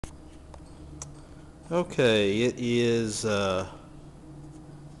Okay, it is, I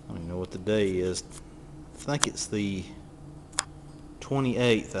don't even know what the day is. I think it's the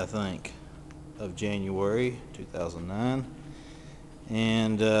 28th, I think, of January 2009.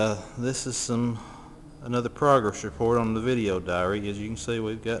 And this is another progress report on the video diary. As you can see,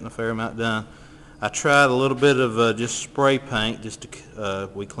 we've gotten a fair amount done. I tried a little bit of just spray paint.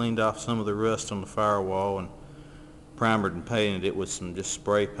 We cleaned off some of the rust on the firewall and primered and painted it with some just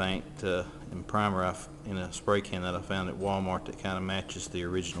spray paint and primer in a spray can that I found at Walmart that kind of matches the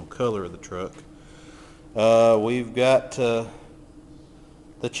original color of the truck. We've got the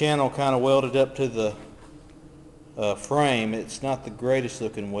channel kind of welded up to the frame. It's not the greatest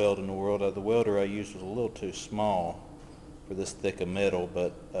looking weld in the world. The welder I used was a little too small for this thick of metal,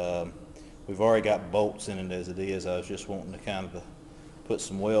 but we've already got bolts in it as it is. I was just wanting to kind of put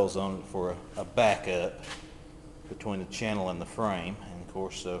some welds on it for a backup between the channel and the frame, and of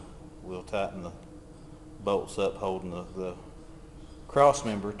course we'll tighten the bolts up holding the cross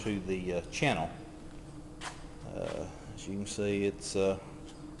member to the channel. As you can see, it's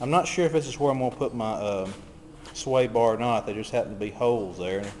I'm not sure if this is where I'm going to put my sway bar or not. There just happen to be holes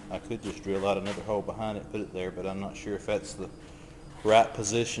there. I could just drill out another hole behind it and put it there, but I'm not sure if that's the right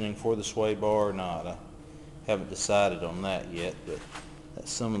positioning for the sway bar or not. I haven't decided on that yet, but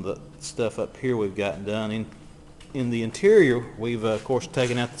that's some of the stuff up here we've gotten done. In the interior, we've of course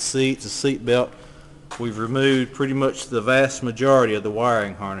taken out the seats, the seat belt. We've removed pretty much the vast majority of the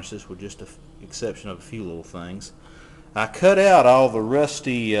wiring harnesses, with just the exception of a few little things. I cut out all the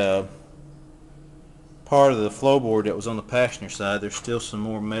rusty part of the floorboard that was on the passenger side. There's still some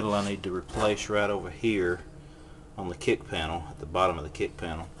more metal I need to replace right over here on the kick panel, at the bottom of the kick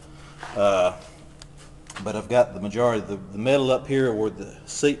panel. But I've got the majority of the metal up here where the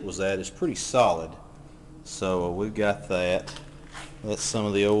seat was at is pretty solid. So we've got that. That's some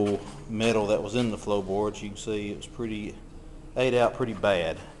of the old metal that was in the floorboards. You can see it was ate out pretty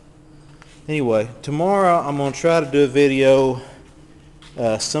bad. Anyway, tomorrow I'm going to try to do a video.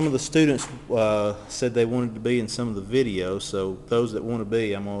 Some of the students said they wanted to be in some of the videos, so those that want to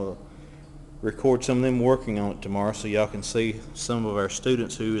be, I'm going to record some of them working on it tomorrow so y'all can see some of our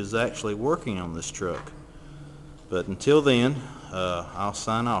students who is actually working on this truck. But until then, I'll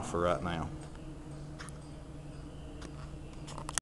sign off for right now.